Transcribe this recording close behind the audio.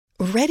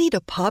Ready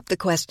to pop the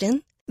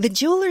question? The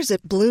jewelers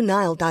at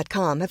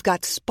BlueNile.com have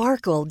got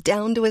sparkle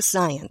down to a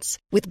science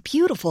with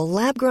beautiful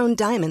lab-grown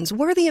diamonds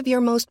worthy of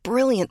your most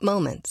brilliant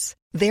moments.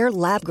 Their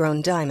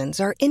lab-grown diamonds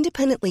are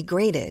independently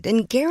graded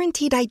and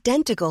guaranteed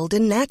identical to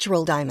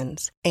natural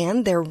diamonds,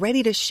 and they're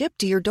ready to ship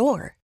to your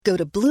door. Go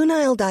to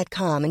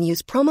BlueNile.com and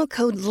use promo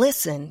code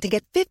LISTEN to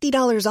get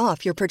 $50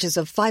 off your purchase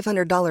of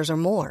 $500 or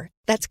more.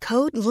 That's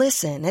code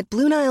LISTEN at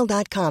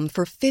BlueNile.com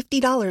for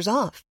 $50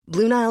 off.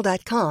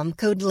 BlueNile.com,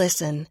 code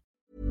LISTEN.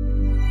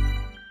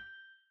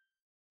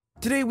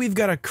 Today we've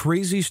got a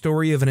crazy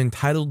story of an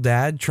entitled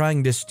dad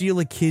trying to steal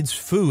a kid's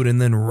food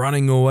and then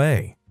running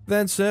away.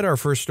 That said, our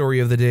first story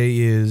of the day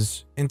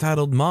is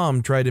entitled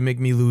Mom Tried to Make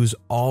Me Lose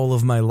All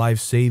of My Life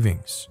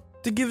Savings.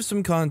 To give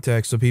some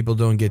context so people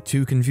don't get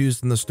too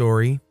confused in the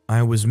story,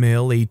 I was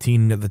male,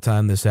 18 at the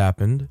time this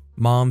happened,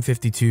 mom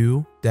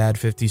 52, dad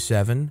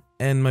 57,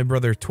 and my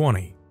brother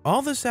 20.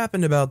 All this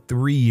happened about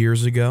 3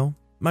 years ago.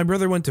 My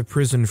brother went to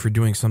prison for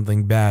doing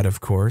something bad, of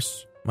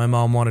course. My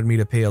mom wanted me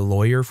to pay a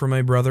lawyer for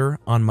my brother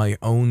on my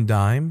own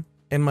dime,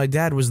 and my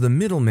dad was the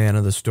middleman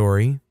of the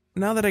story.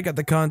 Now that I got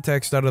the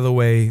context out of the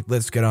way,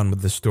 let's get on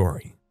with the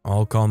story.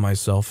 I'll call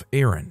myself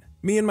Aaron.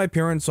 Me and my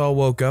parents all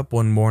woke up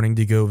one morning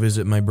to go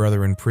visit my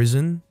brother in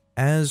prison.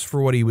 As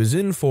for what he was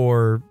in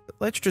for,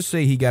 let's just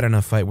say he got in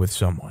a fight with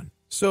someone.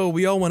 So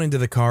we all went into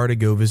the car to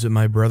go visit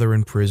my brother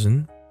in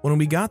prison. When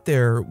we got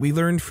there, we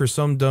learned for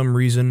some dumb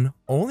reason,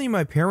 only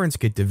my parents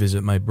get to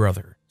visit my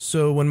brother.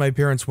 So when my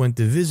parents went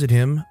to visit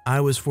him,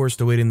 I was forced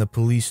to wait in the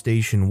police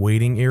station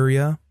waiting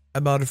area.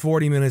 About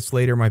 40 minutes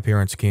later, my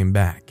parents came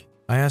back.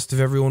 I asked if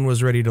everyone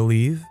was ready to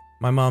leave.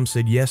 My mom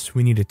said, yes,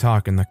 we need to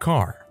talk in the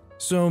car.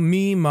 So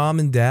me, mom,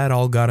 and dad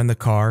all got in the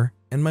car,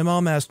 and my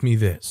mom asked me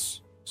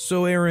this.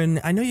 So Aaron,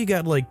 I know you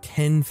got like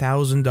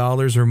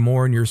 $10,000 or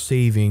more in your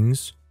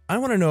savings. I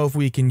want to know if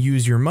we can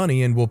use your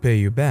money and we'll pay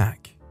you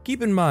back.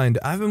 Keep in mind,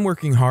 I've been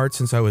working hard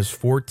since I was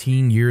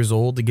 14 years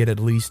old to get at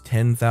least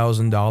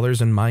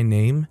 $10,000 in my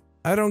name.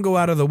 I don't go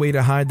out of the way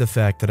to hide the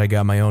fact that I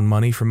got my own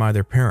money from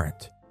either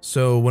parent.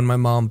 So when my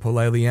mom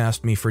politely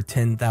asked me for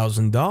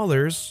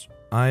 $10,000,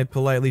 I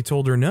politely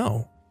told her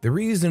no. The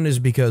reason is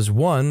because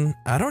 1,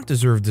 I don't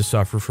deserve to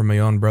suffer from my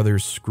own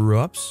brother's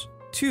screw-ups.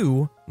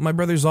 2, my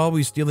brother's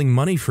always stealing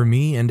money from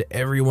me and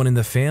everyone in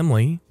the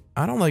family.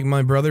 I don't like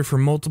my brother for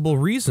multiple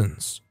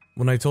reasons.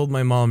 When I told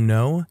my mom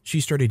no,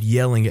 she started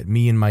yelling at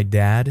me and my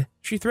dad.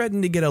 She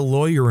threatened to get a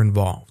lawyer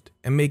involved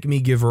and make me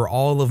give her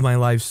all of my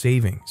life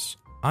savings.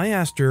 I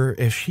asked her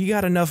if she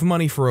got enough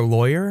money for a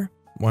lawyer,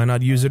 why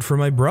not use it for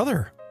my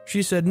brother?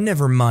 She said,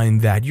 never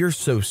mind that, you're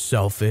so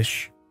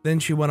selfish. Then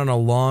she went on a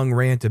long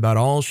rant about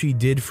all she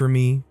did for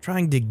me,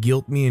 trying to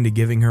guilt me into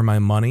giving her my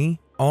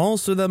money, all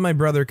so that my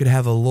brother could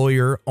have a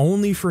lawyer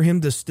only for him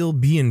to still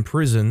be in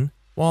prison.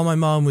 While my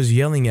mom was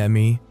yelling at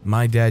me,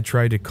 my dad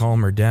tried to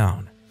calm her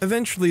down.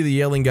 Eventually, the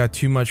yelling got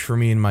too much for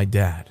me and my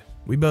dad.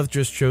 We both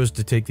just chose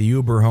to take the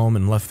Uber home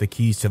and left the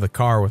keys to the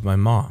car with my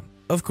mom.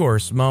 Of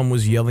course, mom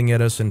was yelling at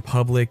us in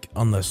public,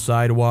 on the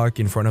sidewalk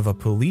in front of a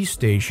police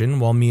station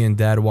while me and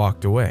dad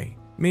walked away.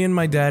 Me and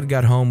my dad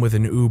got home with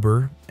an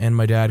Uber, and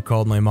my dad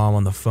called my mom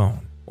on the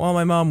phone. While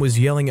my mom was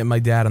yelling at my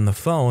dad on the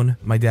phone,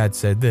 my dad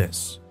said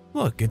this,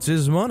 look, it's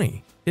his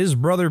money. His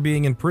brother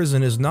being in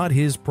prison is not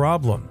his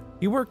problem.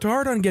 He worked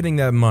hard on getting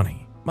that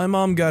money. My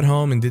mom got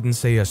home and didn't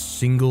say a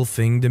single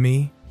thing to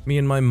me. Me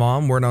and my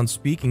mom weren't on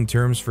speaking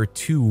terms for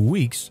 2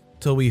 weeks,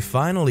 till we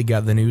finally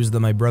got the news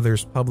that my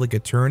brother's public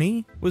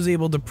attorney was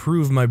able to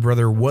prove my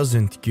brother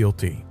wasn't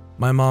guilty.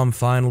 My mom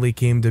finally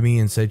came to me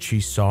and said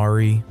she's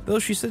sorry. Though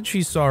she said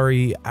she's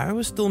sorry, I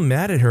was still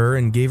mad at her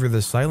and gave her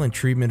the silent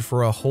treatment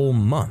for a whole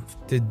month.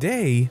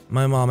 Today,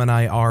 my mom and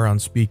I are on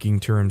speaking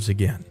terms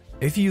again.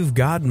 If you've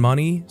got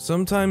money,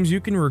 sometimes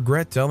you can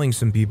regret telling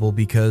some people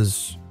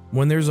because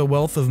when there's a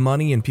wealth of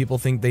money and people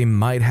think they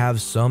might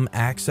have some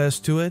access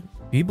to it,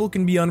 people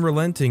can be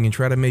unrelenting and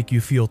try to make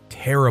you feel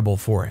terrible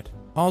for it.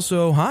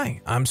 Also,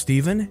 hi, I'm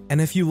Steven, and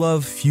if you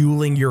love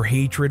fueling your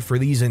hatred for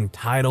these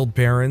entitled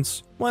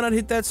parents, why not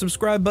hit that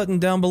subscribe button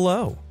down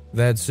below?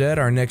 That said,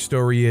 our next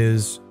story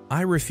is,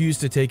 I refuse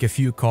to take a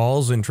few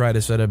calls and try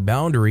to set a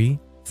boundary.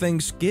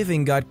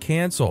 Thanksgiving got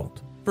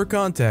canceled. For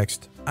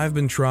context, I've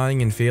been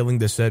trying and failing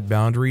to set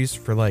boundaries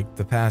for like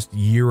the past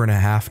year and a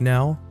half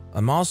now.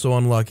 I'm also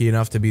unlucky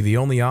enough to be the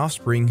only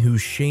offspring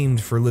who's shamed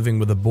for living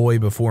with a boy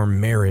before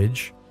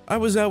marriage. I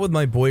was out with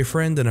my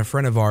boyfriend and a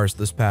friend of ours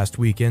this past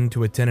weekend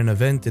to attend an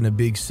event in a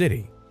big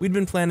city. We'd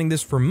been planning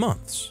this for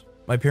months.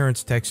 My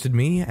parents texted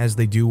me, as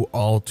they do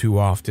all too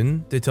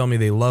often, to tell me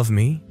they love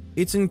me.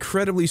 It's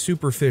incredibly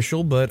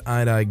superficial, but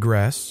I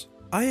digress.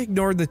 I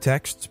ignored the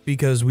texts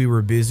because we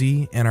were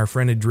busy and our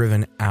friend had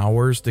driven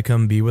hours to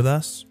come be with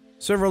us.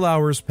 Several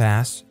hours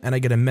pass and I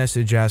get a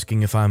message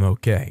asking if I'm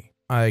okay.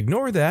 I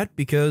ignore that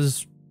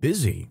because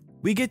busy.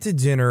 We get to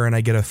dinner and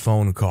I get a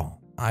phone call.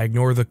 I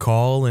ignore the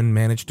call and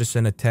manage to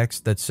send a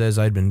text that says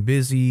I'd been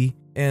busy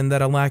and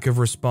that a lack of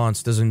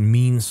response doesn't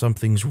mean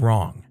something's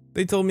wrong.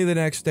 They told me the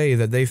next day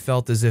that they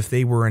felt as if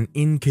they were an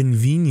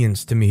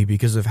inconvenience to me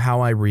because of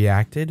how I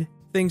reacted.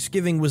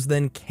 Thanksgiving was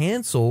then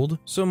canceled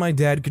so my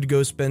dad could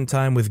go spend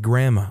time with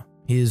Grandma,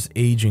 his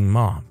aging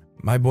mom.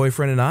 My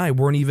boyfriend and I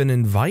weren't even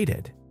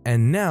invited.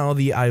 And now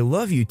the I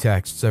love you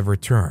texts have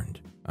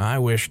returned. I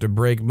wish to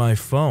break my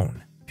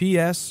phone.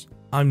 P.S.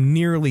 I'm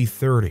nearly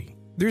 30.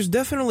 There's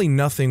definitely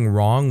nothing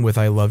wrong with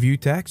I love you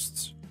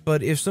texts,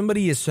 but if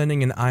somebody is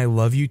sending an I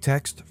love you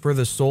text for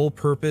the sole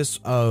purpose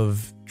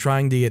of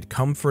trying to get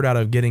comfort out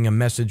of getting a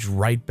message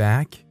right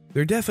back,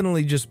 they're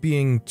definitely just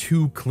being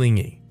too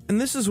clingy. And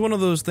this is one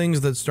of those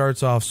things that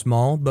starts off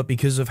small, but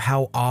because of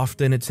how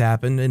often it's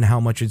happened and how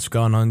much it's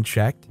gone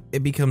unchecked,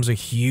 it becomes a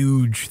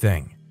huge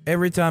thing.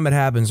 Every time it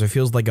happens, it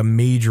feels like a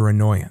major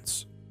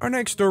annoyance. Our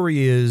next story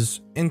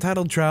is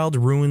Entitled Child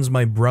Ruins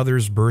My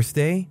Brother's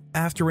Birthday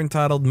after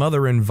Entitled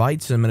Mother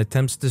invites him and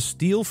attempts to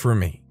steal from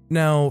me.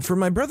 Now, for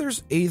my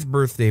brother's 8th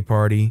birthday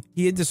party,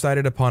 he had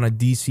decided upon a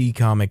DC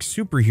Comics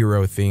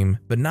superhero theme,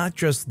 but not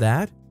just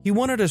that. He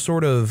wanted a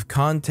sort of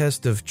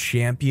contest of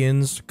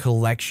champions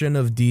collection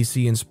of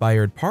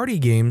DC-inspired party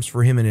games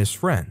for him and his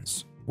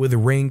friends, with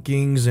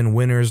rankings and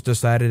winners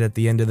decided at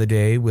the end of the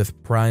day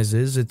with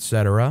prizes,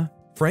 etc.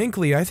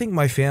 Frankly, I think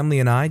my family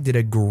and I did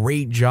a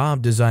great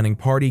job designing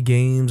party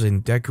games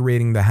and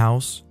decorating the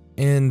house,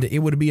 and it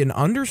would be an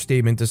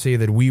understatement to say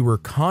that we were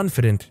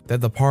confident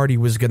that the party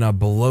was gonna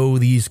blow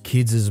these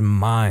kids'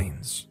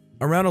 minds.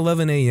 Around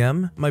 11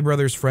 a.m., my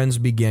brother's friends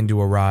began to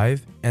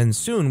arrive, and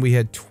soon we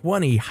had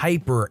 20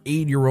 hyper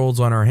 8-year-olds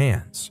on our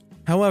hands.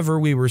 However,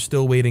 we were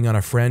still waiting on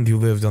a friend who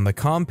lived on the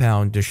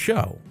compound to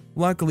show.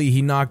 Luckily,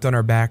 he knocked on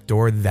our back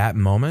door that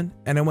moment,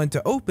 and I went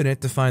to open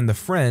it to find the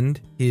friend,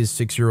 his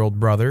 6-year-old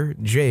brother,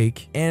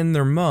 Jake, and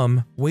their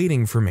mom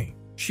waiting for me.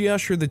 She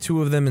ushered the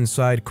two of them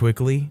inside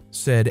quickly,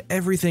 said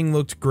everything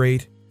looked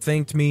great,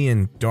 thanked me,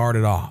 and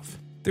darted off.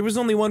 There was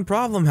only one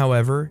problem,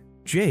 however.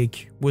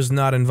 Jake was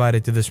not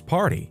invited to this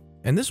party,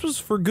 and this was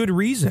for good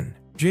reason.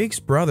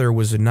 Jake's brother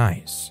was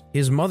nice.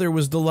 His mother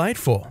was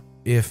delightful,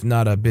 if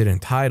not a bit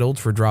entitled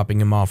for dropping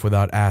him off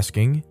without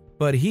asking.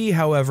 But he,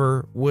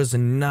 however, was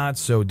not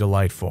so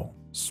delightful.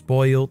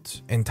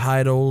 Spoilt,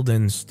 entitled,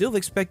 and still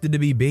expected to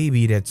be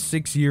babied at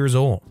 6 years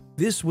old.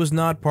 This was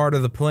not part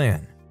of the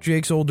plan.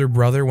 Jake's older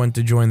brother went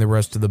to join the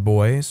rest of the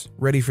boys,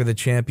 ready for the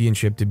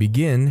championship to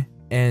begin,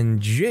 and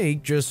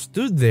Jake just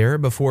stood there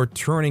before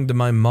turning to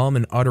my mom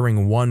and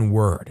uttering one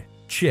word: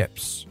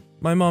 chips.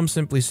 My mom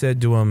simply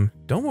said to him,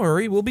 "Don't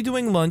worry, we'll be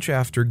doing lunch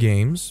after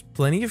games.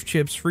 Plenty of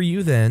chips for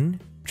you then."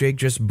 Jake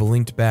just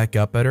blinked back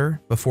up at her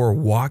before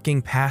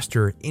walking past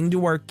her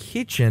into our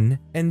kitchen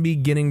and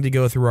beginning to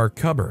go through our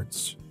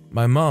cupboards.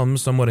 My mom,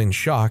 somewhat in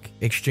shock,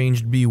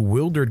 exchanged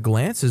bewildered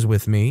glances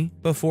with me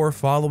before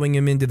following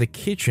him into the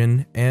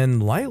kitchen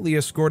and lightly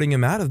escorting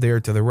him out of there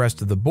to the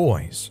rest of the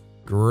boys.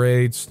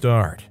 Great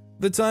start.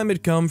 The time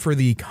had come for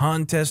the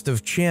contest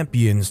of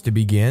champions to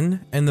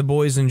begin, and the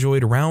boys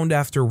enjoyed round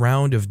after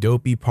round of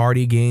dopey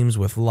party games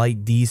with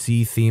light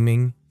DC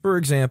theming. For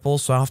example,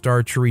 soft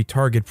archery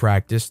target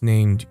practice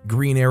named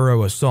Green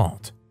Arrow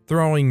Assault,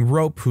 throwing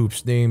rope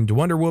hoops named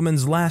Wonder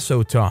Woman's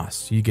Lasso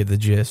Toss, you get the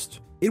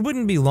gist. It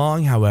wouldn't be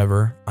long,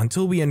 however,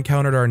 until we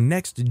encountered our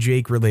next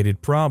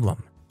Jake-related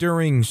problem.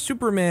 During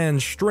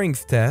Superman's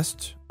strength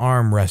test,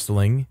 arm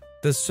wrestling,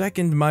 the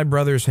second my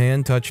brother's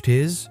hand touched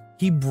his,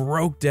 he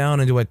broke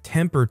down into a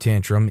temper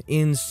tantrum,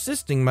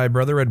 insisting my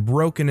brother had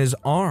broken his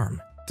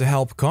arm. To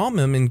help calm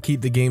him and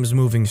keep the games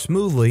moving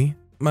smoothly,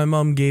 my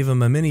mom gave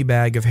him a mini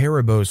bag of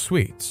Haribo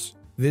sweets.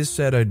 This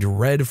set a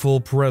dreadful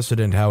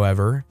precedent,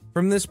 however.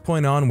 From this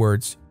point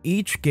onwards,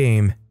 each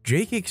game,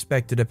 Jake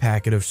expected a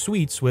packet of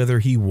sweets whether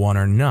he won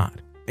or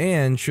not.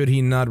 And should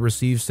he not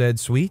receive said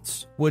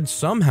sweets, would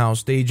somehow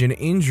stage an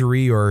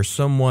injury or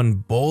someone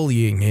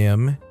bullying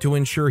him to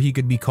ensure he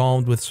could be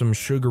calmed with some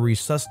sugary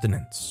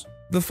sustenance.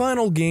 The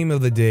final game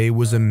of the day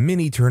was a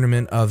mini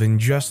tournament of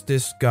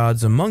Injustice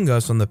Gods Among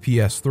Us on the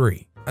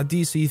PS3. A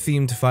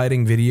DC-themed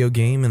fighting video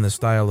game in the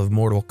style of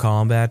Mortal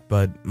Kombat,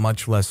 but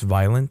much less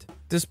violent.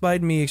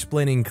 Despite me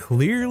explaining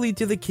clearly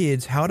to the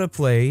kids how to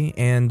play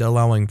and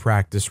allowing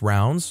practice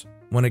rounds,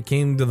 when it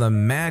came to the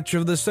match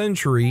of the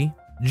century,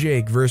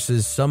 Jake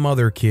versus some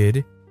other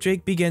kid,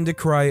 Jake began to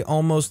cry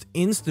almost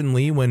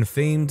instantly when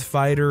famed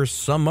fighter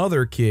Some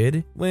Other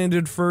Kid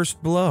landed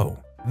first blow,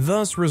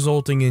 thus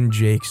resulting in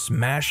Jake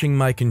smashing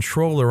my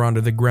controller onto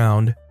the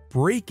ground,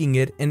 breaking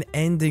it and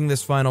ending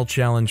this final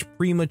challenge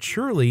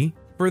prematurely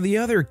for the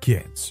other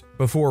kids,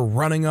 before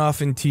running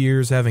off in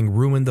tears having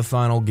ruined the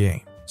final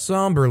game.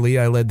 Somberly,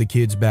 I led the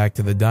kids back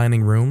to the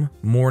dining room,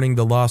 mourning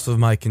the loss of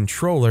my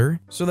controller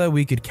so that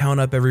we could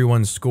count up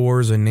everyone's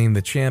scores and name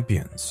the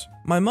champions.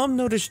 My mom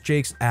noticed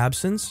Jake's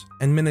absence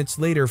and minutes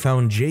later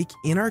found Jake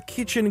in our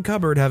kitchen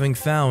cupboard having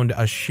found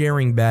a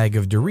sharing bag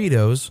of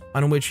Doritos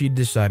on which he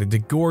decided to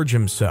gorge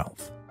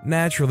himself.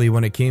 Naturally,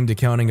 when it came to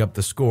counting up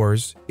the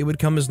scores, it would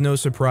come as no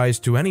surprise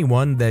to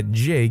anyone that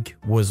Jake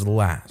was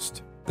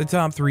last. The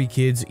top 3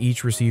 kids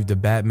each received a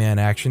Batman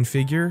action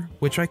figure,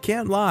 which I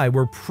can't lie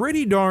were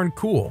pretty darn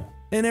cool,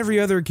 and every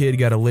other kid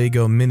got a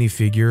Lego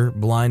minifigure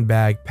blind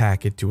bag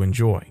packet to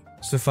enjoy.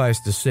 Suffice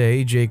to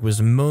say, Jake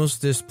was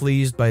most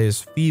displeased by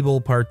his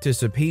feeble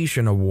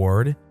participation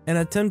award and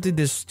attempted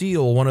to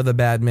steal one of the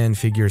Batman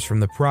figures from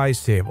the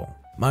prize table.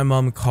 My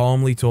mom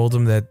calmly told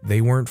him that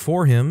they weren't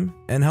for him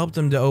and helped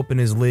him to open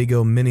his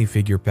Lego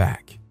minifigure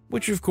pack,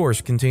 which of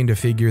course contained a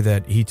figure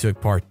that he took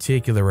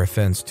particular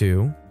offense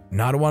to.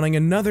 Not wanting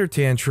another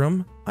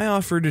tantrum, I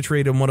offered to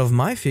trade him one of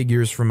my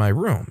figures from my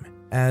room.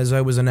 As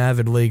I was an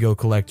avid Lego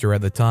collector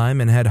at the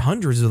time and had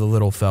hundreds of the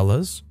little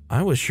fellas,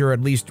 I was sure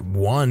at least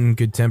one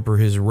could temper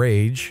his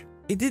rage.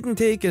 It didn't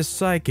take a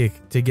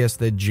psychic to guess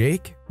that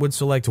Jake would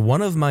select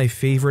one of my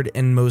favorite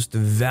and most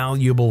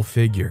valuable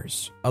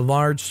figures, a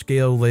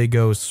large-scale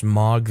Lego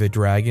Smaug the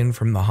Dragon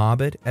from The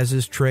Hobbit, as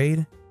his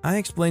trade. I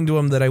explained to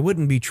him that I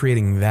wouldn't be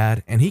trading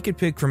that and he could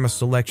pick from a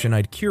selection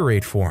I'd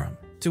curate for him,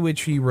 to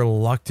which he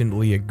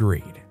reluctantly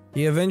agreed.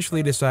 He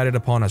eventually decided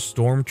upon a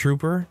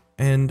Stormtrooper,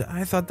 and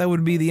I thought that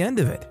would be the end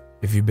of it.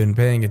 If you've been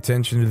paying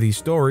attention to these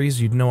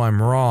stories, you'd know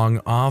I'm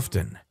wrong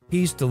often.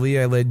 Hastily,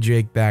 I led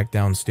Jake back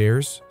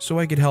downstairs so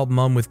I could help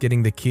Mom with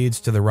getting the kids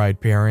to the right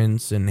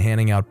parents and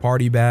handing out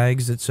party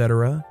bags,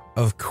 etc.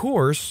 Of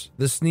course,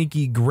 the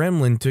sneaky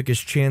gremlin took his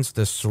chance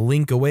to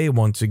slink away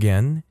once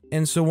again,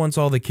 and so once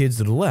all the kids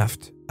had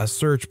left, a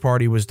search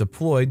party was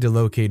deployed to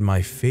locate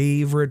my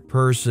favorite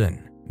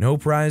person. No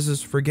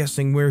prizes for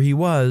guessing where he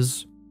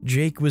was.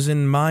 Jake was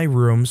in my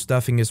room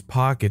stuffing his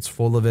pockets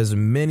full of as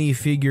many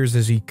figures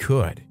as he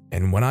could,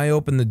 and when I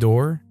opened the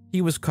door,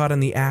 he was caught in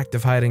the act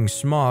of hiding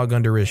Smaug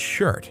under his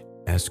shirt.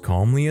 As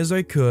calmly as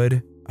I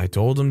could, I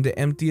told him to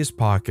empty his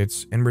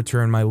pockets and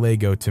return my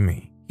Lego to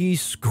me. He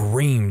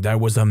screamed I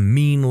was a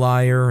mean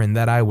liar and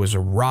that I was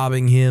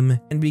robbing him,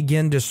 and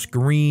began to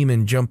scream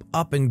and jump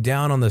up and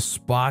down on the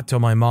spot till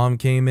my mom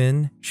came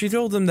in. She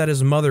told him that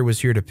his mother was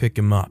here to pick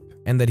him up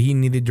and that he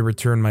needed to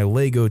return my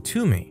Lego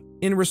to me.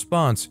 In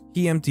response,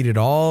 he emptied it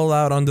all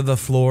out onto the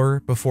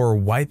floor before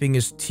wiping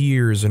his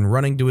tears and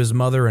running to his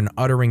mother and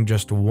uttering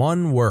just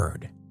one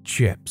word: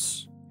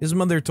 chips. His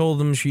mother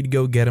told him she'd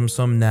go get him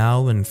some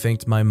now and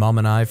thanked my mom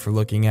and I for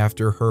looking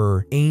after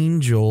her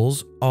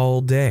angels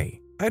all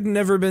day. I'd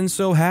never been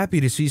so happy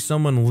to see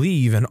someone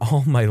leave in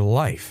all my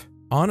life.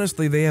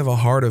 Honestly, they have a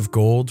heart of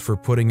gold for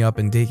putting up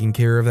and taking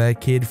care of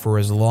that kid for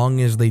as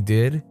long as they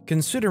did,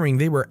 considering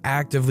they were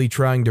actively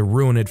trying to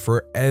ruin it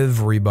for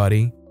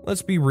everybody.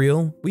 Let's be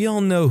real, we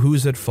all know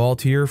who's at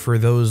fault here for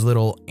those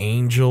little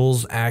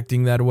angels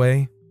acting that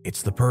way.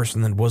 It's the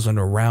person that wasn't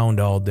around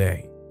all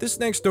day. This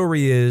next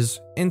story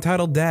is,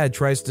 entitled Dad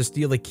Tries to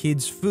Steal a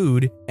Kid's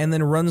Food and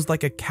Then Runs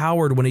Like a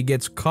Coward When He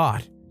Gets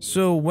Caught.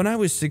 So when I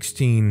was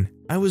 16,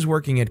 I was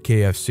working at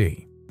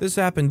KFC. This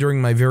happened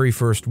during my very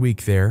first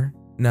week there.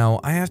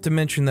 Now, I have to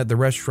mention that the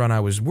restaurant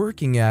I was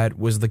working at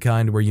was the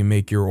kind where you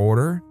make your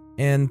order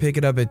and pick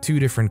it up at 2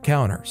 different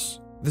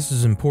counters. This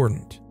is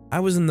important. I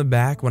was in the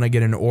back when I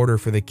get an order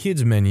for the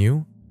kids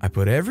menu. I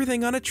put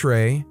everything on a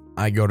tray,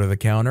 I go to the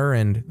counter,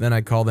 and then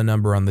I call the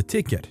number on the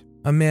ticket.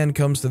 A man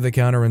comes to the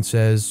counter and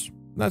says,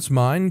 "That's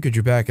mine, could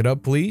you pack it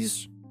up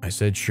please?" I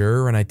said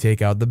sure, and I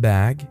take out the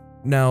bag.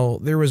 Now,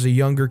 there was a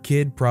younger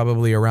kid,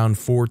 probably around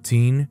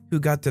 14, who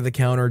got to the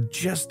counter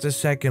just a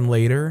second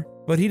later,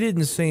 but he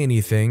didn't say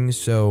anything,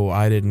 so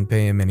I didn't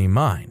pay him any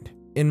mind.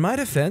 In my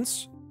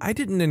defense, I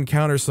didn't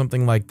encounter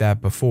something like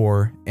that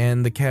before,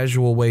 and the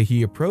casual way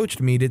he approached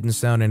me didn't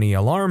sound any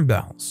alarm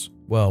bells.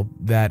 Well,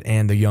 that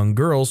and the young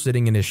girl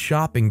sitting in his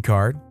shopping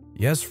cart.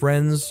 Yes,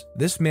 friends,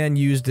 this man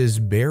used his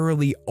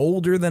barely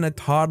older than a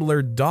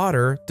toddler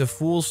daughter to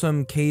fool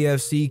some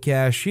KFC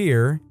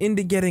cashier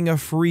into getting a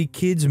free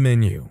kids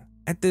menu.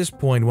 At this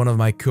point, one of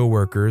my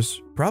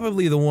coworkers,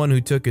 probably the one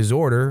who took his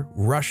order,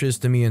 rushes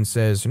to me and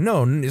says,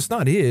 "No, it's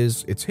not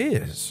his, it's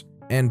his,"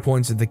 and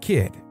points at the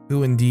kid,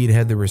 who indeed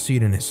had the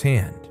receipt in his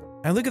hand.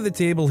 I look at the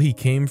table he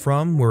came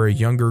from where a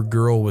younger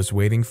girl was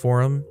waiting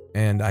for him,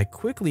 and I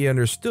quickly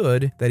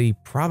understood that he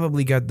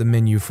probably got the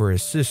menu for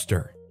his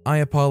sister. I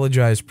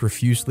apologized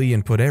profusely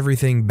and put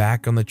everything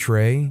back on the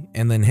tray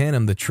and then hand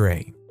him the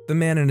tray. The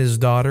man and his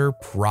daughter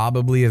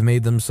probably have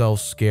made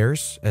themselves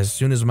scarce as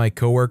soon as my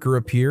coworker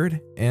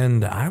appeared,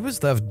 and I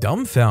was left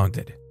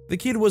dumbfounded. The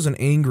kid wasn't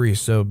angry,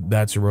 so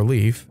that's a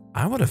relief.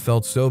 I would have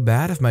felt so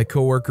bad if my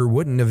coworker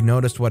wouldn't have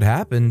noticed what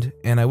happened,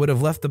 and I would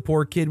have left the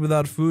poor kid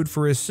without food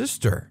for his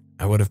sister.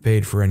 I would have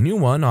paid for a new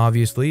one,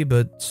 obviously,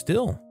 but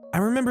still. I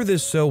remember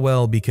this so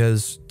well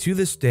because, to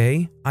this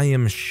day, I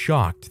am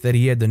shocked that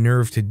he had the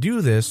nerve to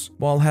do this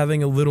while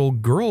having a little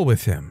girl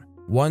with him.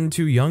 One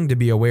too young to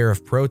be aware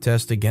of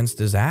protest against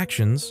his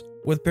actions.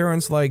 With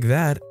parents like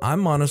that,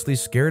 I'm honestly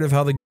scared of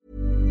how the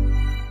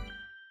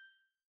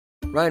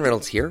Ryan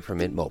Reynolds here from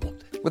Mint Mobile.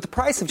 With the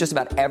price of just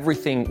about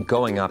everything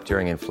going up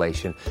during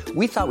inflation,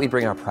 we thought we'd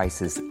bring our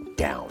prices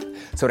down.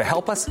 So to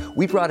help us,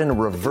 we brought in a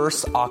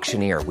reverse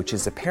auctioneer, which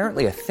is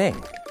apparently a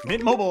thing.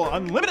 Mint Mobile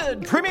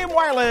Unlimited Premium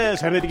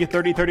Wireless. How to get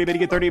 30, 30, bit to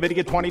get 30, bit to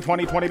get 20,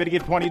 20, 20, bit to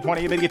get 20,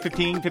 20, bit to get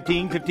 15,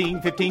 15,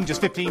 15, 15,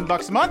 just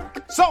 $15 a month?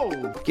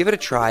 Sold! Give it a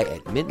try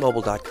at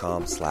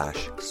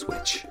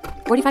mintmobile.com/switch.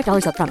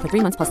 $45 up front for 3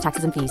 months plus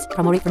taxes and fees.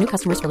 Promo rate for new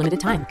customers for limited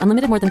time.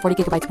 Unlimited more than 40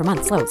 gigabytes per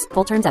month slows.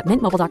 Full terms at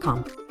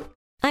mintmobile.com.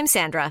 I'm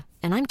Sandra,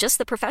 and I'm just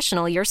the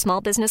professional your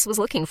small business was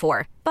looking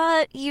for.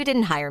 But you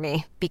didn't hire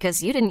me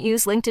because you didn't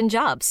use LinkedIn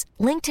Jobs.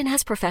 LinkedIn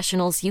has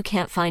professionals you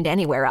can't find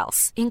anywhere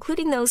else,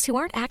 including those who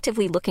aren't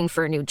actively looking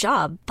for a new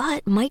job,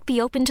 but might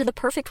be open to the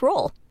perfect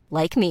role,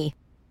 like me.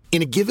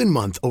 In a given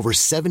month, over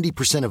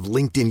 70% of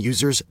LinkedIn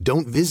users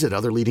don't visit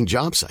other leading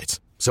job sites.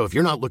 So if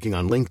you're not looking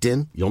on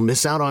LinkedIn, you'll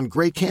miss out on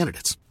great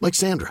candidates like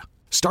Sandra.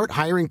 Start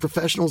hiring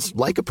professionals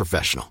like a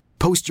professional.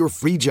 Post your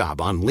free job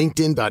on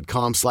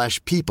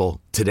linkedin.com/people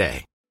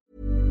today.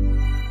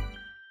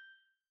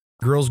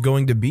 Girl's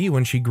going to be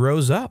when she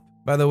grows up.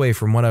 By the way,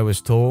 from what I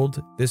was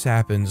told, this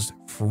happens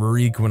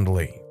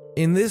frequently.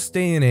 In this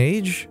day and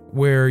age,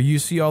 where you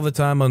see all the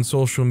time on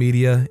social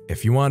media,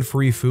 if you want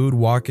free food,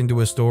 walk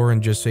into a store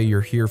and just say you're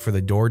here for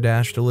the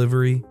DoorDash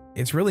delivery,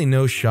 it's really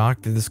no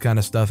shock that this kind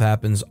of stuff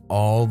happens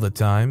all the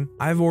time.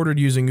 I've ordered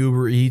using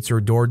Uber Eats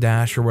or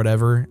DoorDash or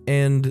whatever,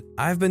 and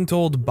I've been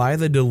told by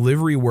the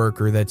delivery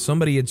worker that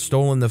somebody had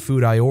stolen the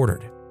food I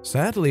ordered.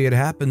 Sadly, it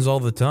happens all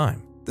the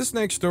time. This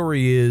next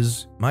story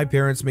is, my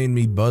parents made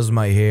me buzz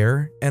my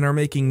hair and are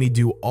making me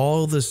do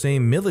all the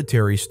same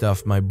military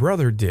stuff my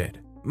brother did.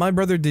 My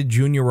brother did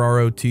junior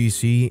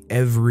ROTC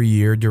every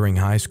year during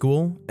high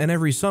school, and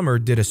every summer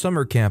did a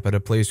summer camp at a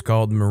place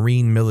called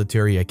Marine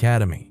Military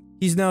Academy.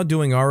 He's now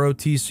doing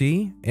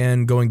ROTC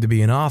and going to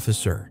be an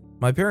officer.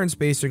 My parents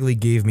basically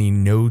gave me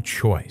no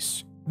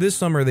choice. This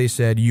summer they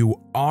said, you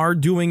are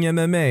doing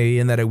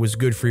MMA and that it was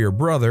good for your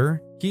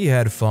brother. He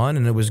had fun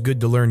and it was good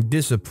to learn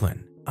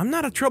discipline. I'm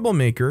not a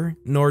troublemaker,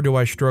 nor do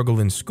I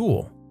struggle in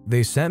school.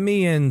 They sent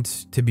me and,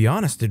 to be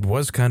honest, it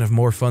was kind of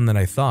more fun than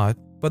I thought.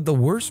 But the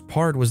worst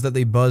part was that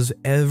they buzz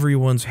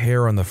everyone's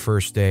hair on the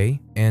first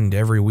day, and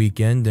every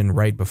weekend and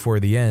right before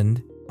the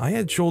end. I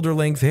had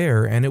shoulder-length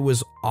hair and it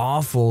was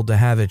awful to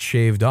have it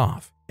shaved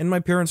off. And my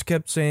parents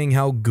kept saying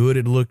how good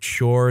it looked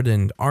short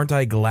and aren't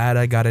I glad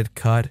I got it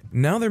cut.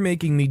 Now they're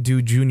making me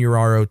do junior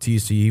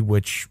ROTC,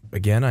 which,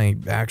 again, I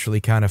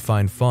actually kind of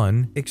find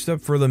fun,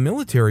 except for the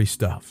military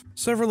stuff.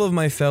 Several of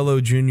my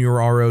fellow junior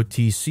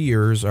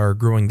ROTCers are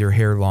growing their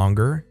hair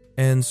longer,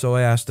 and so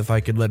I asked if I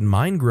could let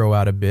mine grow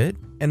out a bit,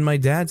 and my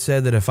dad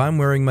said that if I'm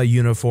wearing my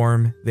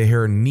uniform, the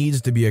hair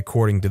needs to be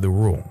according to the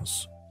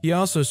rules. He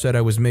also said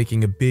I was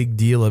making a big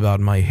deal about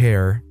my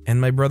hair,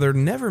 and my brother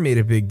never made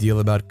a big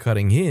deal about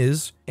cutting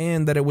his,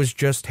 and that it was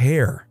just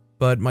hair.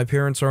 But my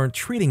parents aren't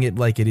treating it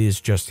like it is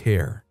just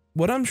hair.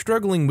 What I'm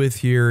struggling with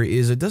here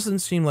is it doesn't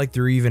seem like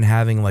they're even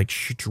having like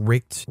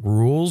strict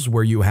rules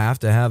where you have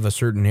to have a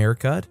certain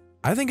haircut.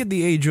 I think at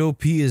the age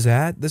OP is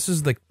at, this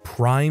is the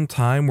prime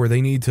time where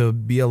they need to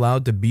be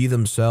allowed to be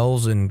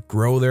themselves and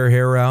grow their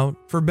hair out.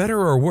 For better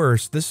or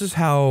worse, this is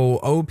how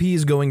OP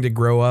is going to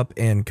grow up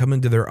and come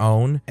into their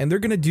own, and they're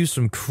going to do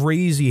some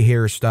crazy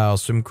hairstyles,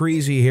 some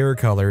crazy hair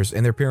colors,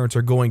 and their parents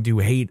are going to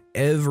hate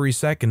every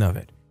second of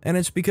it. And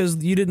it's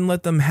because you didn't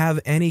let them have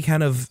any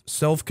kind of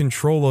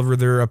self-control over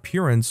their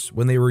appearance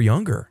when they were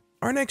younger.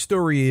 Our next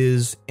story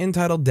is,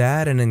 entitled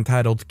dad and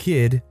entitled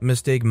kid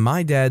mistake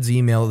my dad's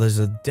email as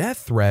a death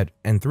threat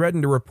and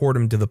threaten to report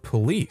him to the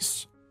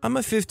police. I'm a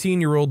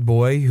 15-year-old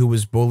boy who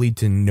was bullied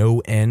to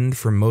no end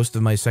for most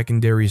of my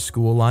secondary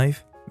school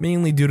life,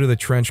 mainly due to the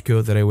trench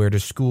coat that I wear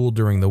to school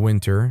during the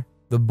winter.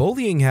 The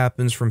bullying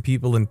happens from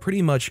people in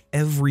pretty much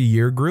every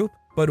year group,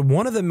 but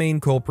one of the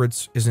main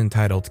culprits is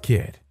entitled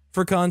kid.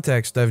 For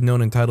context, I've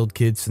known entitled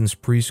kid since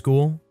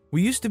preschool.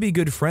 We used to be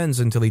good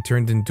friends until he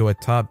turned into a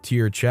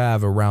top-tier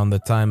chav around the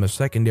time of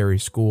secondary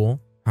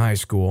school, high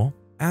school.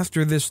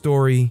 After this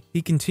story,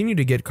 he continued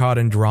to get caught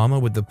in drama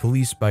with the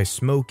police by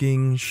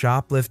smoking,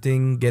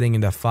 shoplifting, getting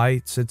into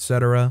fights,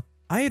 etc.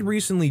 I had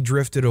recently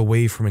drifted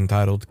away from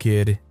entitled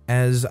kid,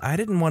 as I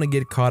didn't want to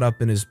get caught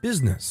up in his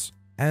business.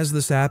 As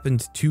this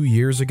happened 2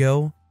 years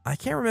ago, I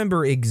can't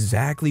remember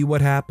exactly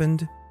what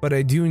happened, but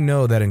I do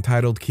know that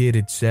entitled kid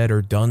had said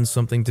or done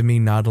something to me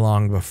not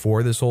long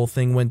before this whole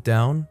thing went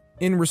down.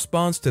 In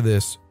response to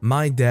this,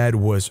 my dad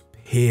was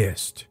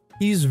pissed.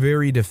 He's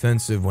very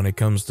defensive when it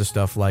comes to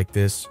stuff like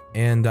this,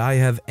 and I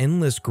have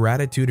endless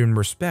gratitude and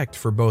respect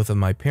for both of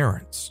my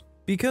parents.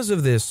 Because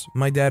of this,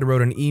 my dad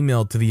wrote an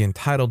email to the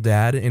entitled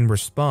dad in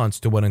response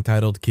to what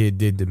entitled kid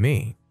did to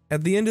me.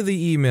 At the end of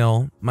the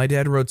email, my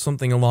dad wrote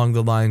something along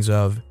the lines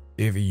of,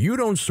 "If you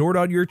don't sort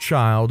out your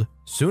child,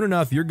 soon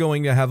enough you're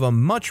going to have a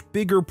much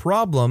bigger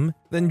problem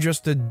than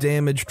just a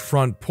damaged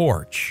front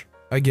porch."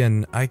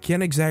 Again, I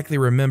can't exactly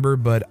remember,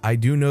 but I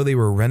do know they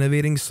were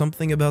renovating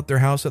something about their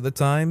house at the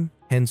time,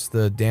 hence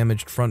the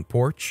damaged front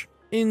porch.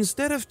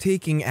 Instead of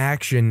taking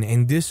action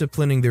and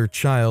disciplining their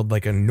child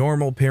like a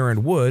normal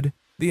parent would,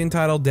 the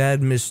entitled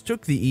dad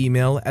mistook the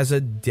email as a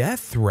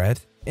death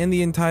threat, and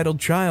the entitled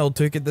child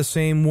took it the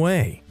same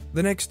way.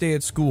 The next day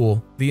at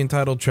school, the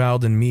entitled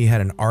child and me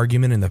had an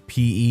argument in the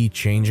PE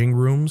changing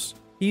rooms.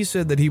 He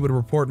said that he would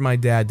report my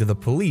dad to the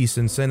police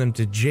and send him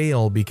to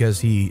jail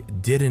because he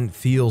didn't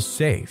feel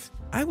safe.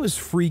 I was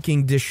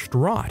freaking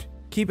distraught.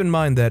 Keep in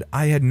mind that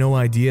I had no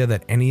idea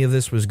that any of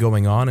this was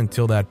going on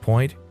until that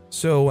point.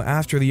 So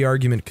after the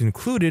argument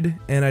concluded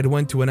and I'd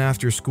went to an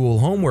after-school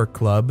homework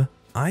club,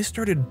 I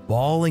started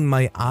bawling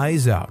my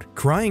eyes out,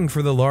 crying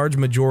for the large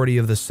majority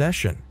of the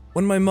session.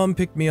 When my mom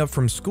picked me up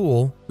from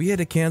school, we had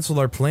to cancel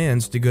our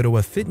plans to go to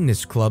a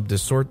fitness club to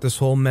sort this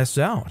whole mess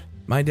out.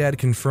 My dad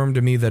confirmed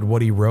to me that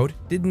what he wrote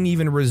didn't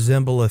even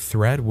resemble a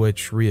threat,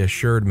 which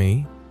reassured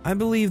me. I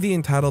believe the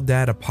entitled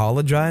dad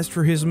apologized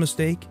for his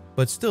mistake,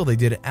 but still they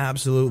did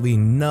absolutely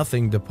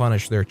nothing to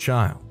punish their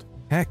child.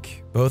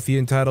 Heck, both the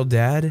entitled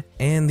dad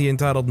and the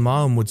entitled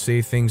mom would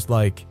say things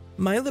like,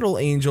 "My little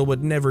angel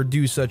would never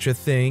do such a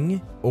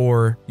thing,"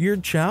 or "Your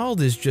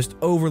child is just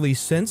overly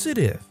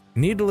sensitive."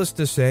 Needless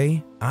to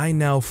say, I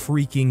now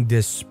freaking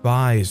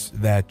despise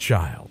that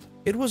child.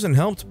 It wasn't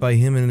helped by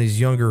him and his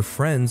younger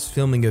friends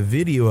filming a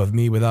video of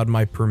me without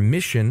my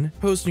permission,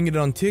 posting it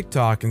on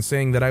TikTok and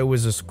saying that I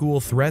was a school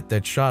threat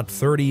that shot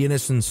 30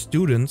 innocent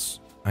students.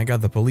 I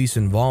got the police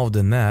involved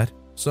in that.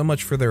 So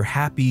much for their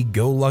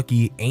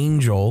happy-go-lucky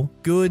angel.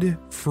 Good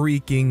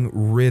freaking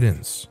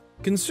riddance.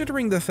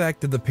 Considering the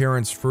fact that the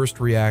parents' first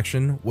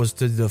reaction was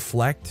to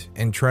deflect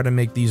and try to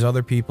make these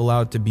other people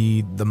out to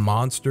be the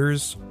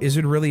monsters, is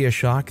it really a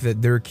shock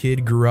that their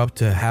kid grew up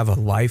to have a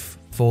life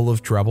full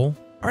of trouble?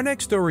 Our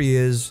next story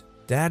is,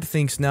 Dad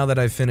thinks now that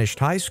I've finished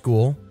high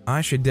school,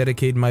 I should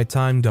dedicate my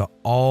time to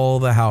all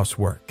the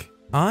housework.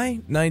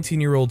 I,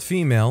 19-year-old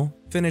female,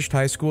 finished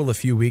high school a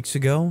few weeks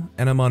ago,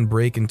 and I'm on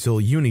break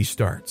until uni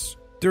starts.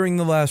 During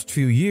the last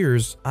few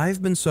years,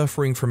 I've been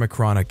suffering from a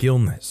chronic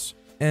illness,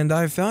 and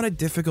I've found it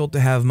difficult to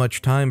have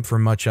much time for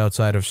much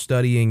outside of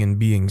studying and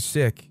being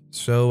sick,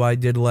 so I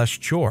did less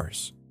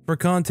chores. For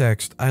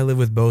context, I live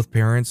with both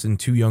parents and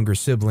two younger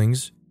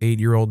siblings,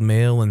 8-year-old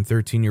male and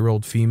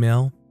 13-year-old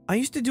female. I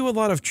used to do a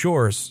lot of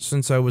chores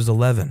since I was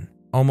 11,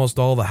 almost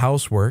all the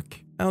housework,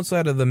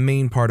 outside of the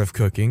main part of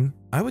cooking.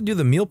 I would do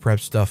the meal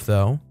prep stuff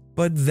though,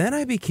 but then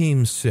I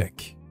became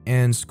sick,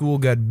 and school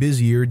got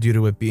busier due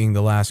to it being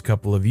the last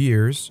couple of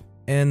years.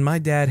 And my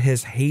dad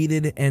has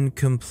hated and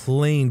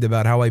complained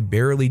about how I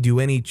barely do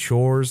any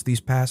chores these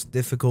past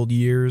difficult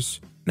years.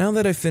 Now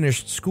that I've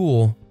finished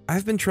school,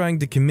 I've been trying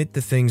to commit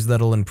to things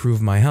that'll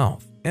improve my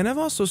health. And I've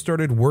also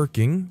started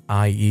working,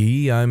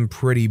 i.e. I'm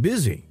pretty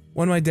busy.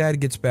 When my dad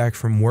gets back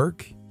from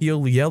work,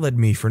 he'll yell at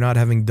me for not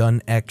having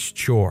done X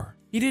chore.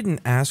 He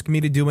didn't ask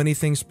me to do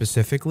anything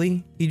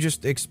specifically, he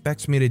just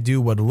expects me to do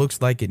what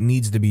looks like it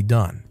needs to be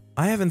done.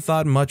 I haven't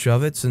thought much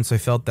of it since I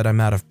felt that I'm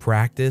out of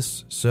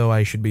practice, so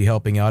I should be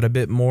helping out a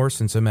bit more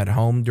since I'm at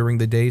home during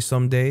the day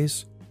some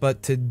days.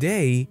 But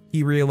today,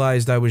 he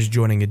realized I was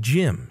joining a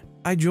gym.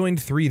 I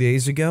joined 3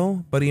 days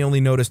ago, but he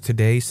only noticed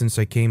today since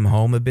I came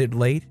home a bit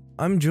late.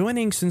 I'm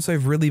joining since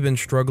I've really been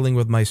struggling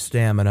with my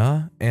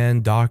stamina,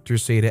 and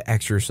doctors say to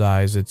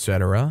exercise,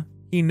 etc.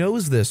 He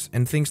knows this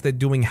and thinks that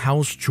doing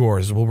house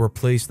chores will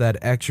replace that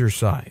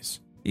exercise.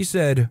 He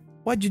said,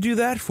 "What'd you do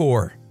that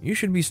for? You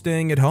should be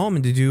staying at home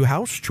and to do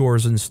house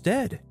chores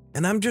instead."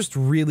 And I'm just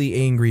really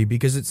angry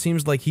because it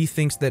seems like he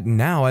thinks that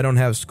now I don't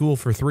have school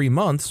for 3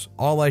 months,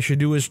 all I should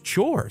do is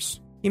chores.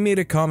 He made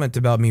a comment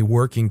about me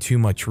working too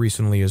much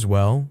recently as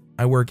well.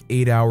 I work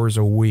 8 hours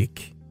a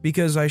week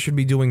because I should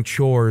be doing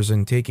chores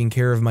and taking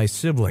care of my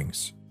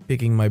siblings,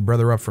 picking my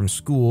brother up from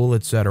school,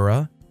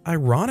 etc.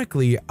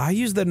 Ironically, I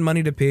use that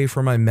money to pay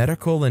for my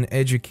medical and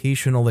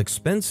educational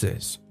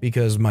expenses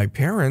because my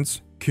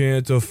parents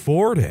can't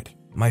afford it.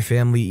 My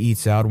family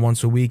eats out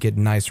once a week at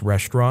nice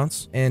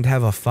restaurants and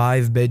have a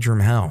 5-bedroom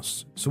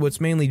house, so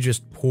it's mainly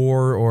just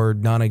poor or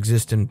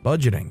non-existent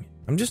budgeting.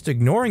 I'm just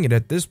ignoring it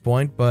at this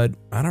point, but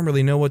I don't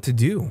really know what to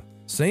do.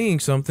 Saying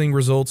something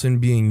results in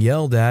being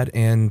yelled at,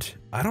 and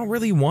I don't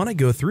really want to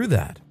go through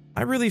that.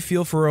 I really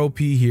feel for OP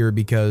here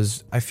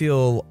because I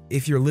feel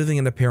if you're living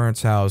in a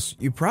parent's house,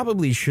 you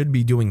probably should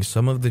be doing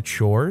some of the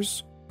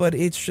chores, but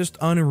it's just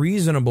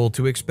unreasonable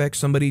to expect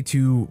somebody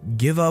to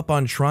give up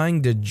on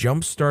trying to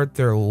jumpstart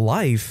their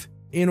life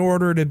in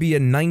order to be a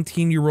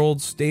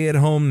 19-year-old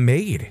stay-at-home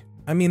maid.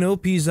 I mean,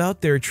 OP's out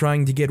there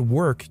trying to get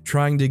work,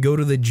 trying to go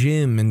to the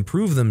gym and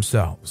prove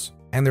themselves.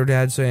 And their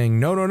dad saying,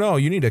 no,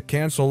 you need to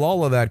cancel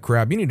all of that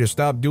crap. You need to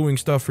stop doing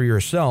stuff for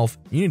yourself.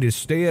 You need to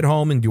stay at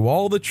home and do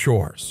all the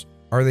chores.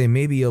 Are they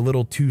maybe a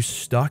little too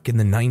stuck in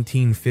the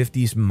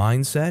 1950s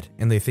mindset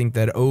and they think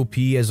that OP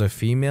as a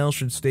female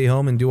should stay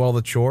home and do all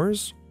the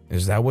chores?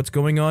 Is that what's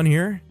going on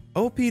here?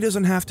 OP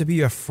doesn't have to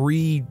be a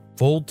free,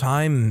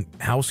 full-time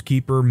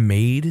housekeeper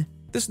maid.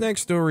 This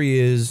next story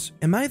is,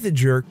 am I the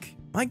jerk?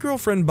 My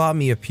girlfriend bought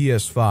me a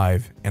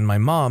PS5 and my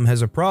mom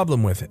has a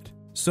problem with it.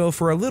 So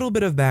for a little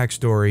bit of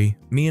backstory,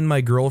 me and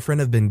my girlfriend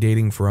have been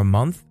dating for a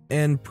month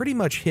and pretty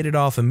much hit it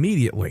off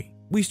immediately.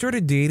 We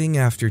started dating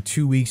after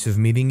 2 weeks of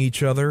meeting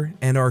each other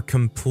and are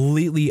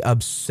completely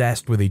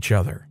obsessed with each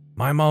other.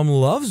 My mom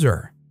loves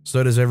her,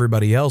 so does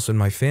everybody else in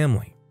my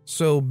family.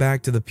 So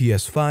back to the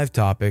PS5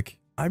 topic,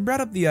 I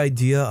brought up the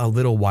idea a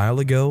little while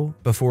ago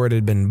before it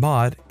had been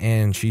bought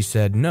and she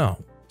said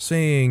no,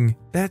 saying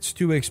that's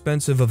too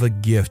expensive of a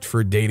gift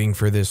for dating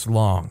for this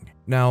long.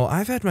 Now,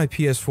 I've had my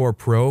PS4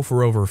 Pro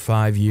for over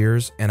 5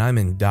 years and I'm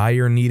in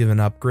dire need of an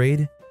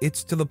upgrade.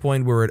 It's to the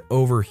point where it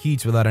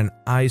overheats without an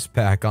ice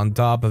pack on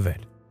top of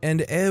it.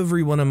 and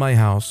everyone in my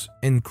house,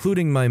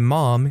 including my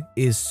mom,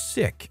 is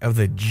sick of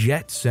the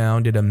jet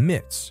sound it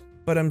emits.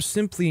 But I'm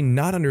simply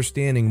not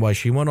understanding why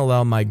she won't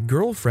allow my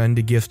girlfriend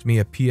to gift me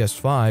a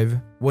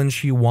PS5 when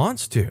she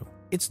wants to.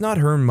 It's not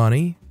her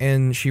money,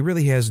 and she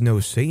really has no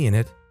say in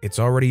it. It's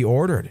already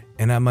ordered,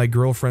 and at my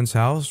girlfriend's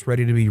house,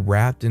 ready to be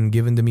wrapped and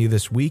given to me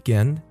this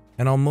weekend,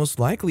 and I'll most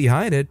likely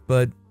hide it,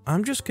 but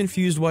I'm just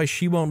confused why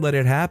she won't let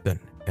it happen.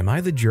 Am I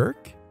the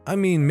jerk? I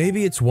mean,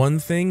 maybe it's one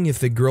thing if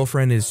the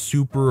girlfriend is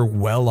super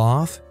well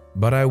off,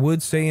 but I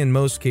would say in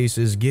most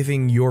cases,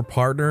 giving your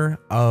partner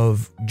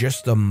of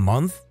just a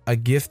month a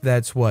gift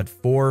that's $400,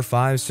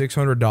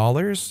 $500,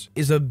 $600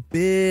 is a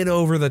bit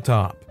over the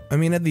top. I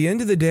mean, at the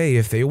end of the day,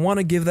 if they want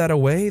to give that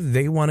away,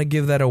 they want to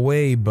give that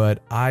away,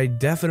 but I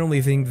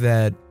definitely think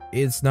that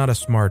it's not a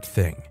smart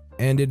thing.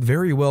 And it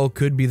very well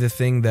could be the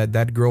thing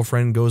that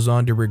girlfriend goes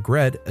on to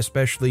regret,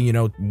 especially,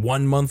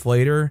 1 month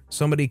later,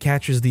 somebody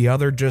catches the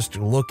other just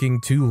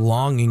looking too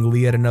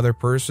longingly at another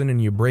person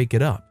and you break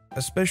it up.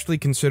 Especially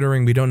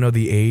considering we don't know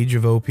the age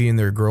of OP and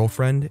their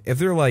girlfriend. If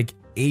they're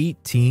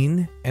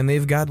 18 and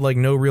they've got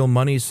no real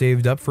money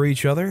saved up for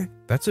each other,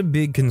 that's a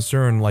big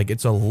concern.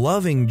 It's a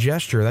loving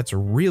gesture, that's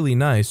really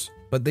nice,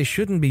 but they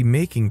shouldn't be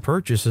making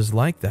purchases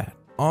like that.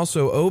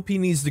 Also, OP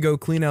needs to go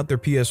clean out their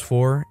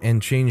PS4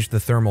 and change the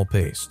thermal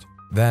paste.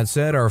 That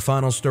said, our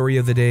final story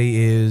of the day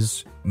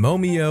is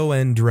Momio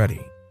and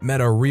Dreddy.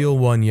 Met a real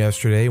one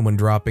yesterday when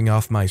dropping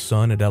off my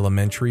son at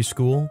elementary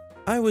school.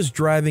 I was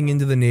driving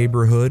into the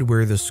neighborhood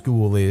where the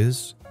school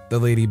is. The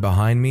lady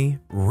behind me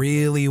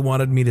really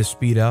wanted me to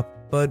speed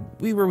up, but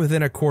we were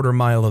within a quarter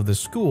mile of the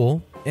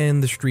school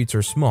and the streets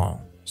are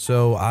small.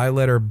 So I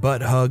let her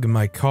butt hug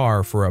my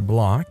car for a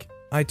block.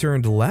 I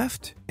turned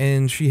left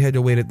and she had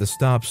to wait at the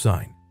stop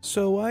sign.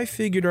 So I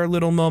figured our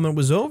little moment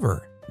was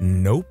over.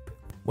 Nope.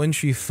 When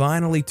she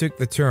finally took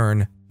the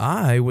turn,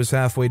 I was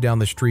halfway down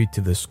the street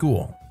to the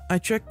school. I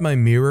checked my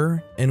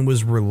mirror and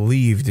was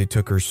relieved it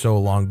took her so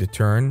long to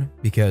turn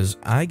because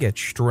I get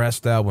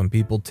stressed out when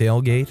people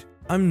tailgate.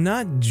 I'm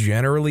not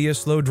generally a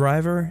slow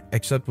driver,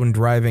 except when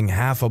driving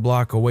half a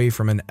block away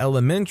from an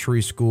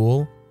elementary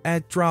school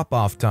at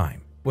drop-off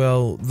time.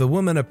 Well, the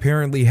woman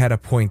apparently had a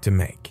point to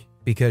make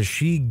because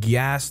she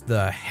gassed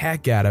the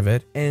heck out of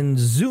it and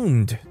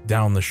zoomed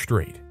down the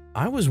street.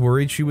 I was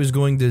worried she was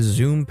going to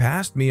zoom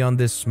past me on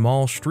this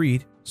small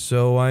street,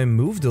 so I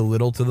moved a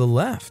little to the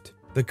left.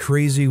 The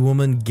crazy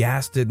woman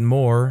gassed it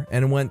more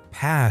and went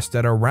past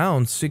at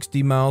around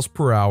 60 miles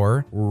per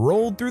hour,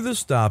 rolled through the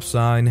stop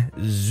sign,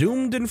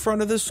 zoomed in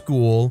front of the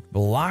school,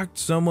 blocked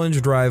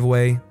someone's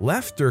driveway,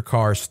 left her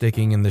car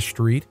sticking in the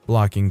street,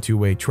 blocking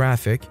two-way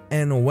traffic,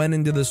 and went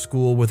into the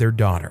school with her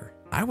daughter.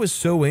 I was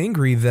so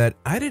angry that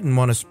I didn't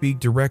want to speak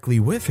directly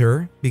with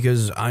her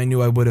because I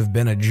knew I would have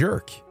been a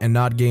jerk and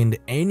not gained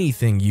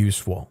anything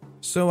useful.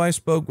 So I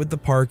spoke with the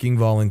parking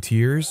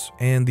volunteers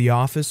and the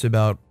office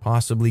about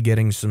possibly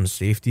getting some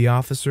safety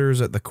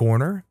officers at the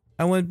corner.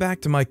 I went back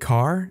to my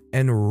car,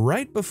 and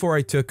right before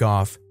I took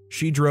off,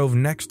 she drove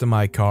next to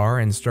my car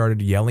and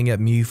started yelling at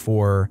me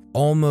for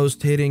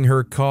almost hitting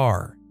her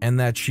car and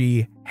that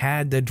she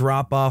had to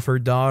drop off her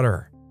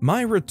daughter.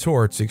 My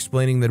retorts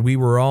explaining that we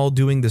were all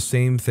doing the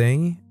same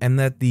thing and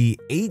that the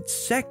 8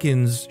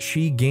 seconds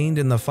she gained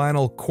in the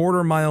final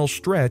quarter-mile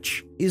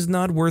stretch is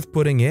not worth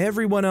putting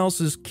everyone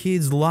else's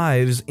kids'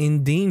 lives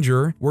in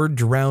danger were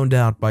drowned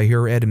out by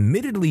her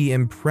admittedly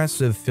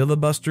impressive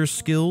filibuster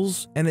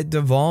skills, and it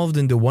devolved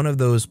into one of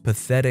those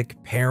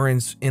pathetic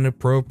parents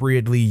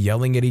inappropriately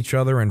yelling at each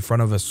other in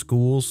front of a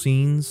school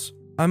scenes.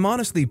 I'm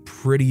honestly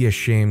pretty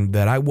ashamed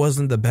that I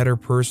wasn't the better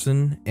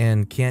person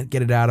and can't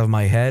get it out of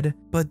my head,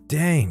 but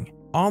dang,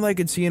 all I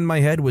could see in my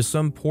head was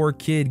some poor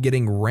kid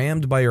getting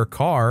rammed by her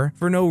car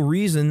for no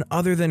reason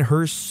other than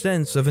her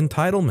sense of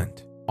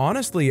entitlement.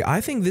 Honestly,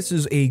 I think this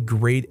is a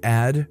great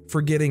ad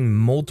for getting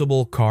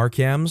multiple car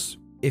cams.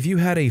 If you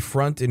had a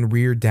front and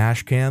rear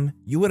dash cam,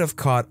 you would have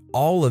caught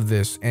all of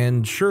this,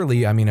 and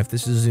surely, if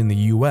this is in the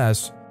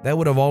US, that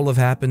would have all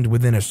happened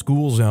within a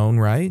school zone,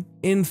 right?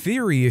 In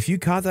theory, if you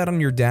caught that on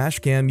your dash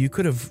cam, you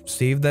could have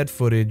saved that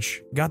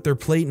footage, got their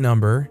plate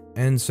number,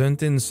 and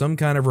sent in some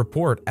kind of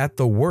report. At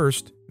the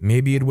worst,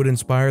 maybe it would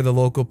inspire the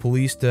local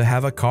police to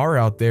have a car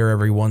out there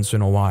every once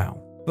in a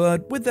while.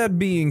 But with that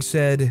being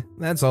said,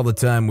 that's all the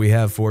time we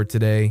have for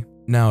today.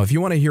 Now, if you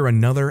want to hear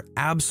another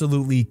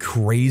absolutely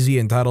crazy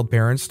entitled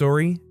parent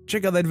story,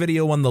 check out that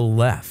video on the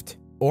left.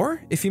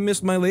 Or if you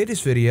missed my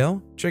latest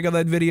video, check out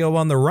that video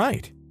on the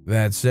right.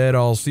 That said,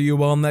 I'll see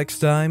you all next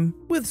time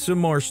with some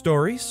more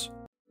stories.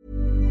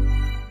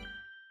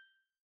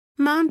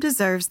 Mom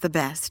deserves the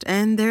best,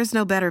 and there's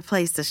no better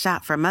place to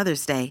shop for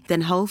Mother's Day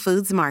than Whole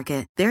Foods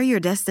Market. They're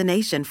your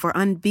destination for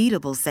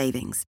unbeatable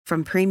savings,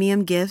 from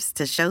premium gifts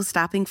to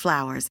show-stopping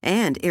flowers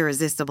and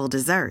irresistible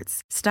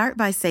desserts. Start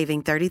by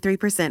saving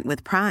 33%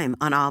 with Prime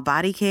on all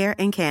body care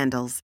and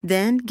candles.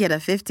 Then get a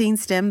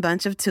 15-stem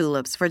bunch of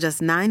tulips for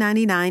just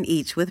 $9.99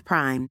 each with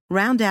Prime.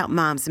 Round out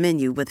Mom's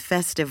menu with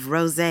festive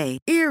rosé,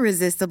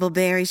 irresistible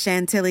berry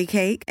chantilly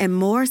cake, and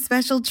more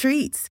special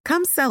treats.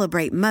 Come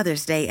celebrate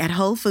Mother's Day at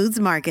Whole Foods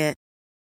Market.